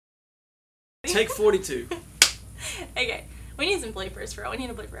Take 42. Okay. We need some bloopers, for real. We need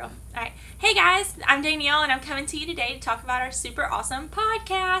a blooper reel. Alright. Hey guys, I'm Danielle and I'm coming to you today to talk about our super awesome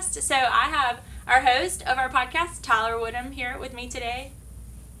podcast. So I have our host of our podcast, Tyler Woodham, here with me today.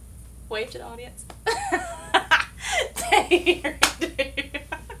 Wave to the audience.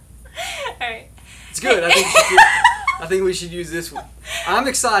 Alright. It's good. I think we should use this one. I'm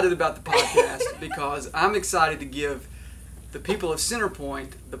excited about the podcast because I'm excited to give the people of Centerpoint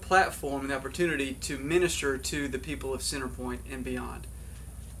the platform and the opportunity to minister to the people of Centerpoint and beyond.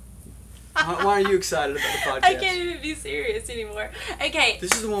 Why are you excited about the podcast? I can't even be serious anymore. Okay,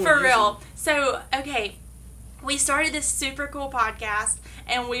 this is the one for we're real. using. So, okay, we started this super cool podcast,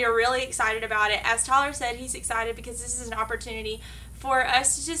 and we are really excited about it. As Tyler said, he's excited because this is an opportunity for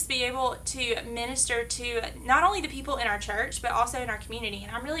us to just be able to minister to not only the people in our church, but also in our community.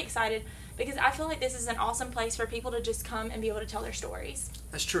 And I'm really excited because I feel like this is an awesome place for people to just come and be able to tell their stories.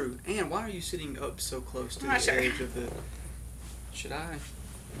 That's true. And why are you sitting up so close to the edge of the... Should I?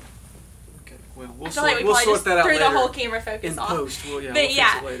 Okay, well, we'll sort that out later. Threw the whole camera focus off. In post, we'll but fix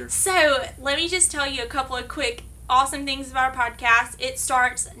it later. So let me just tell you a couple of quick awesome things about our podcast. It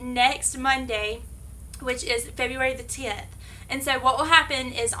starts next Monday, which is February the 10th. And so what will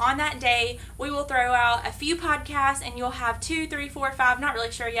happen is on that day, we will throw out a few podcasts and you'll have 2, 3, 4, 5, not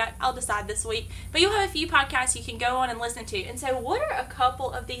really sure yet, I'll decide this week, but you'll have a few podcasts you can go on and listen to. And so what are a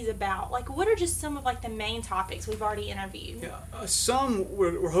couple of these about? Like, what are just some of like the main topics we've already interviewed? Yeah, some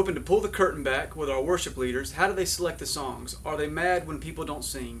we're hoping to pull the curtain back with our worship leaders. How do they select the songs? Are they mad when people don't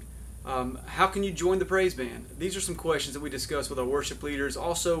sing? How can you join the praise band? These are some questions that we discuss with our worship leaders.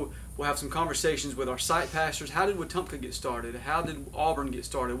 Also, we'll have some conversations with our site pastors. How did Wetumpka get started? How did Auburn get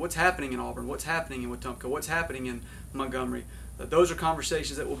started? What's happening in Auburn? What's happening in Wetumpka? What's happening in Montgomery? Those are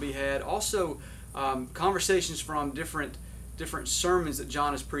conversations that will be had. Also, conversations from different sermons that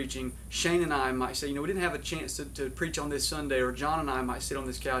John is preaching. Shane and I might say, we didn't have a chance to preach on this Sunday, or John and I might sit on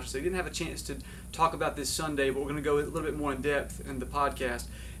this couch and say, we didn't have a chance to talk about this Sunday, but we're going to go a little bit more in depth in the podcast.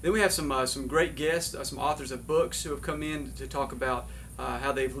 Then we have some great guests, some authors of books who have come in to talk about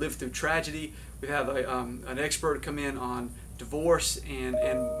how they've lived through tragedy. We have an expert come in on divorce and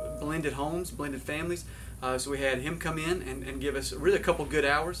blended homes, blended families. So we had him come in and give us really a couple good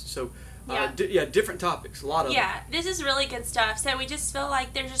hours. So different topics, a lot of them. This is really good stuff. So we just feel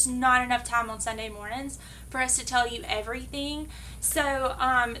like there's just not enough time on Sunday mornings for us to tell you everything. So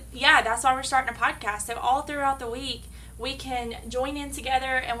that's why we're starting a podcast. So all throughout the week, we can join in together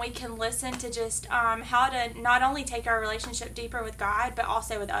and we can listen to just how to not only take our relationship deeper with God, but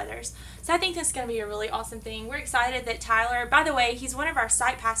also with others. So I think this is going to be a really awesome thing. We're excited that Tyler, by the way, he's one of our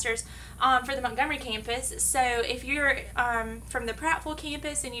site pastors for the Montgomery campus. So if you're from the Prattville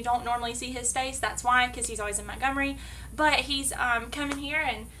campus and you don't normally see his face, that's why, because he's always in Montgomery. But he's coming here,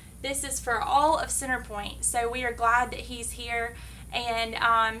 and this is for all of Centerpoint. So we are glad that he's here.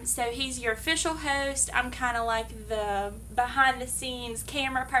 And so he's your official host. I'm kind of like the behind-the-scenes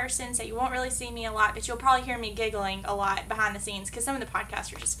camera person, so you won't really see me a lot, but you'll probably hear me giggling a lot behind the scenes because some of the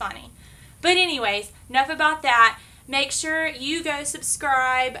podcasts are just funny. But anyways, enough about that. Make sure you go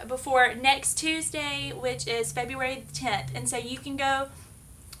subscribe before next Tuesday, which is February the 10th. And so you can go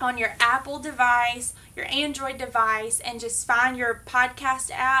on your Apple device, your Android device, and just find your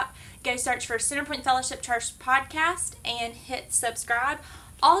podcast app. Go search for Centerpoint Fellowship Church Podcast and hit subscribe.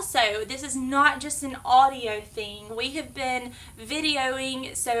 Also, this is not just an audio thing. We have been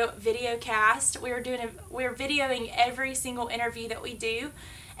videoing, so videocast. We're videoing every single interview that we do.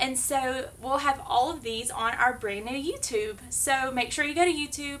 And so we'll have all of these on our brand new YouTube. So make sure you go to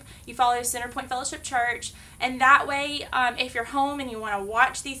YouTube, you follow Centerpoint Fellowship Church, and that way, if you're home and you want to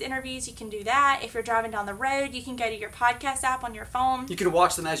watch these interviews, you can do that. If you're driving down the road, you can go to your podcast app on your phone. You can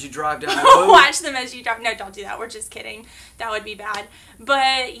watch them as you drive down the road. Watch them as you drive. No, don't do that. We're just kidding. That would be bad.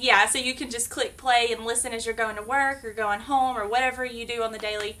 But yeah, so you can just click play and listen as you're going to work or going home or whatever you do on the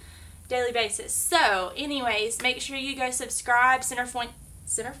daily basis. So anyways, make sure you go subscribe. Centerpoint?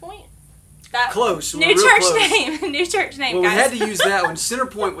 That close. New church name. New church name, well, guys. we had to use that one.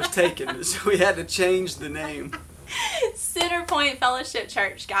 Centerpoint was taken, so we had to change the name. Centerpoint Fellowship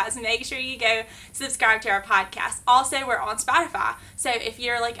Church, guys. Make sure you go subscribe to our podcast. Also, we're on Spotify. So if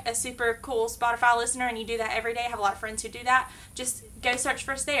you're like a super cool Spotify listener and you do that every day, I have a lot of friends who do that, just go search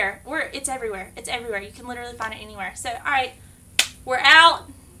for us there. It's everywhere. It's everywhere. You can literally find it anywhere. So, all right, we're out.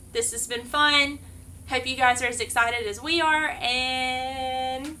 This has been fun. Hope you guys are as excited as we are,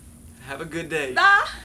 and have a good day. Bye.